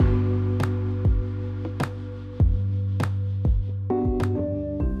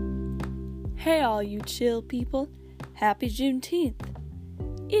Hey all you chill people, happy Juneteenth.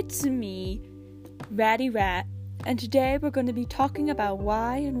 It's me, Ratty Rat, and today we're going to be talking about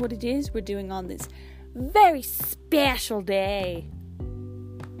why and what it is we're doing on this very special day.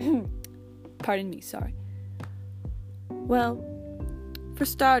 Pardon me, sorry. Well, for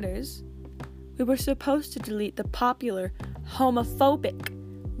starters, we were supposed to delete the popular homophobic,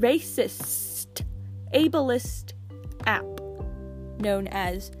 racist, ableist app known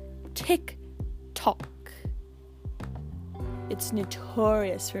as TikTok. It's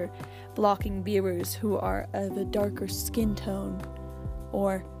notorious for blocking viewers who are of a darker skin tone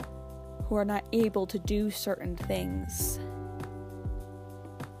or who are not able to do certain things.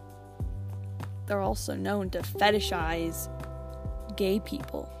 They're also known to fetishize gay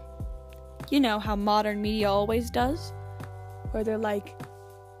people. You know how modern media always does? Where they're like,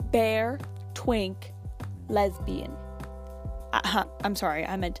 bear, twink, lesbian. I'm sorry,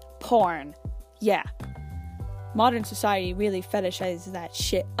 I meant porn. Yeah. Modern society really fetishizes that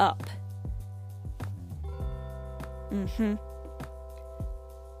shit up.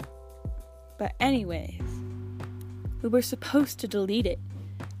 But anyways, we were supposed to delete it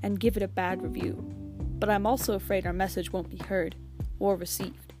and give it a bad review. But I'm also afraid our message won't be heard or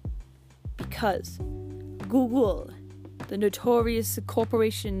received. Because Google, the notorious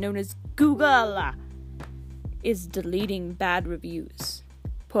corporation known as Google, is deleting bad reviews.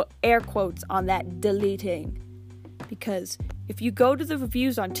 Put air quotes on that deleting. Because if you go to the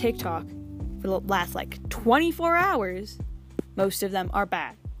reviews on TikTok for the last 24 hours, most of them are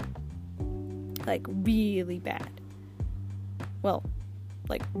bad. Like really bad. Well,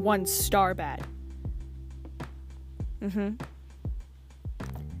 1 star bad.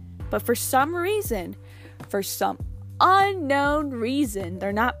 But for some unknown reason,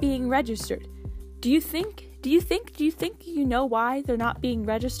 they're not being registered. Do you think you know why they're not being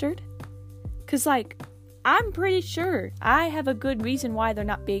registered? 'Cause I'm pretty sure I have a good reason why they're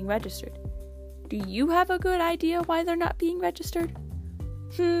not being registered. Do you have a good idea why they're not being registered?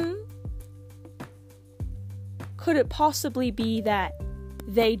 Could it possibly be that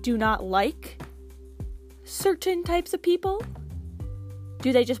they do not like certain types of people?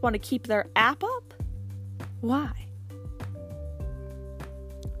 Do they just want to keep their app up? Why?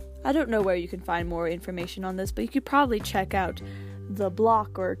 I don't know where you can find more information on this, but you could probably check out the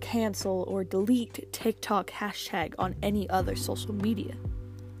block or cancel or delete TikTok hashtag on any other social media.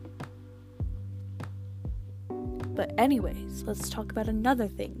 But anyways, let's talk about another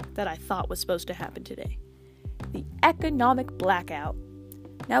thing that I thought was supposed to happen today. The economic blackout.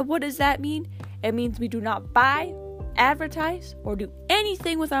 Now what does that mean? It means we do not buy, advertise, or do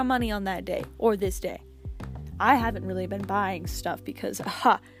anything with our money on that day or this day. I haven't really been buying stuff because,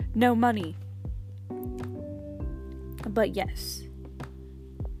 no money. But yes,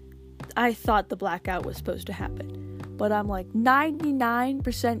 I thought the blackout was supposed to happen. But I'm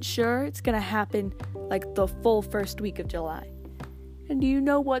 99% sure it's gonna happen the full first week of July. And do you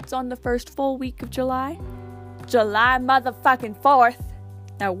know what's on the first full week of July? July motherfucking 4th.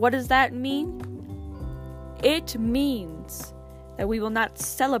 Now what does that mean? It means that we will not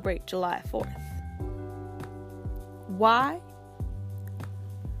celebrate July 4th. Why?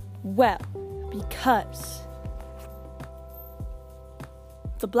 Well, because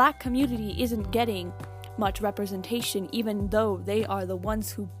the black community isn't getting much representation, even though they are the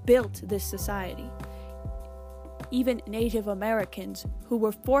ones who built this society. Even Native Americans who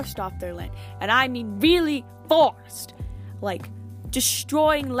were forced off their land, and I mean really forced,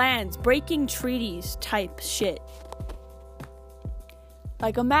 destroying lands, breaking treaties type shit.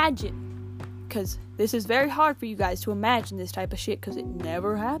 Imagine, because this is very hard for you guys to imagine this type of shit because it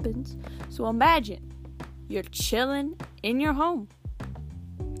never happens. So imagine you're chilling in your home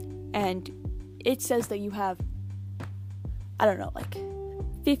and it says that you have,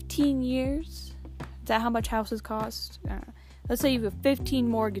 15 years. Is that how much houses cost? Let's say you have a 15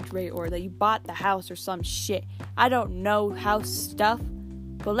 mortgage rate, or that you bought the house or some shit. I don't know house stuff,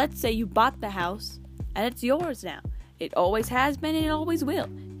 but let's say you bought the house and it's yours now. It always has been and it always will.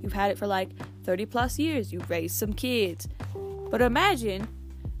 You've had it for 30 plus years. You've raised some kids. But imagine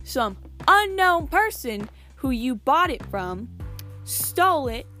some unknown person who you bought it from stole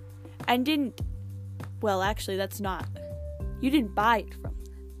it and didn't, you didn't buy it from them.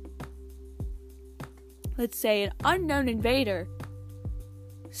 Let's say an unknown invader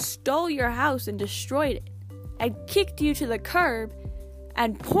stole your house and destroyed it and kicked you to the curb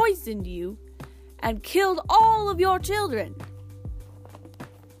and poisoned you and killed all of your children.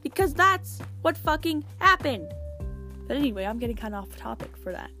 Because that's what fucking happened. But anyway, I'm getting kind of off topic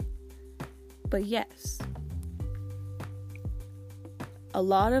for that. But yes, a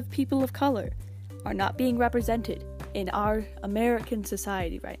lot of people of color are not being represented in our American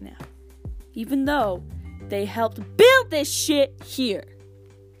society right now, even though they helped build this shit here.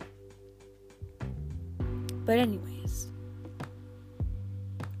 But anyways,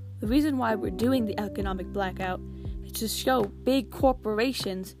 the reason why we're doing the economic blackout is to show big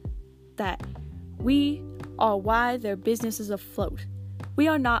corporations that we are why their business is afloat. We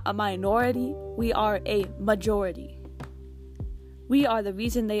are not a minority, we are a majority. We are the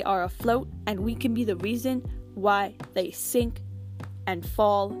reason they are afloat, and we can be the reason why they sink and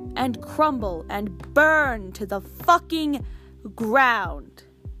fall and crumble and burn to the fucking ground.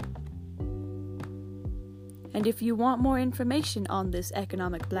 And if you want more information on this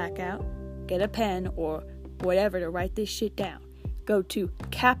economic blackout, get a pen or whatever to write this shit down. Go to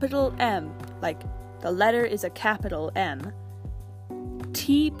capital M, like the letter is a capital M,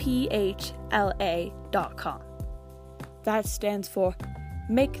 tphla.com. That stands for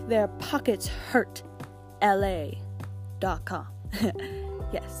Make Their Pockets Hurt LA.com.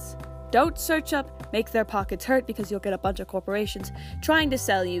 Yes. Don't search up Make Their Pockets Hurt because you'll get a bunch of corporations trying to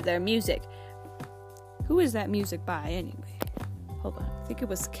sell you their music. Who is that music by anyway? Hold on. I think it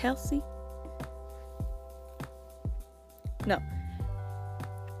was Kelsey. No.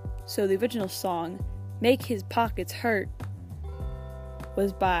 So the original song, Make His Pockets Hurt,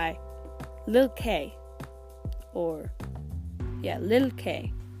 was by Lil K. Or, yeah, Lil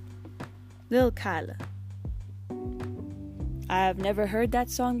K. Lil Kyla. I've never heard that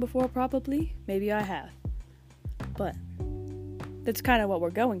song before, probably. Maybe I have. But that's kind of what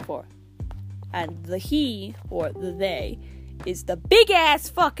we're going for. And the he, or the they, is the big-ass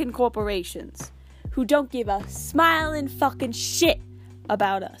fucking corporations who don't give a smiling fucking shit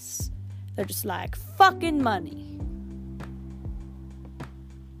about us. They're just like, fucking money.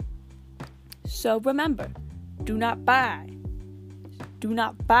 So remember, do not buy. Do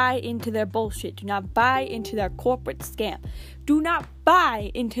not buy into their bullshit. Do not buy into their corporate scam. Do not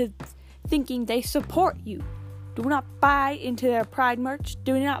buy into thinking they support you. Do not buy into their Pride merch.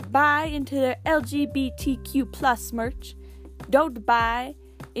 Do not buy into their LGBTQ plus merch. Don't buy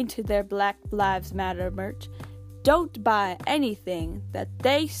into their Black Lives Matter merch. Don't buy anything that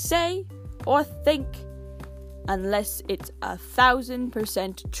they say or think unless it's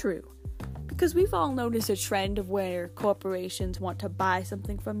 1,000% true. Because we've all noticed a trend of where corporations want to buy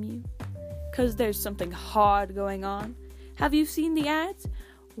something from you because there's something hard going on. Have you seen the ads?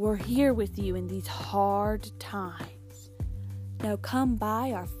 We're here with you in these hard times. Now come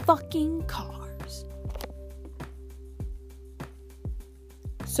buy our fucking cars.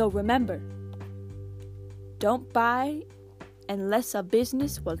 So remember, don't buy unless a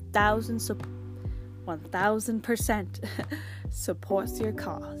business 1,000% supports your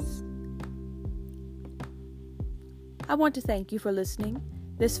cause. I want to thank you for listening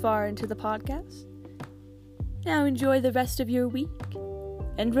this far into the podcast. Now enjoy the rest of your week.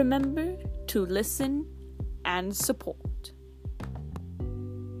 And remember to listen and support.